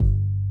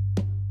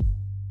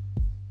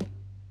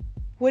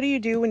What do you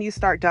do when you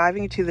start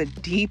diving into the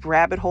deep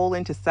rabbit hole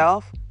into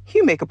self?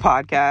 You make a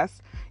podcast.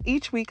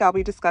 Each week, I'll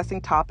be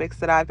discussing topics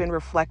that I've been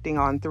reflecting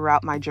on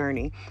throughout my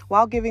journey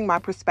while giving my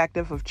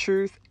perspective of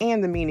truth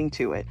and the meaning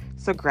to it.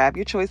 So grab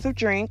your choice of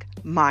drink,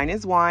 mine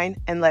is wine,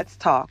 and let's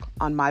talk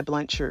on My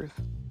Blunt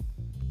Truth.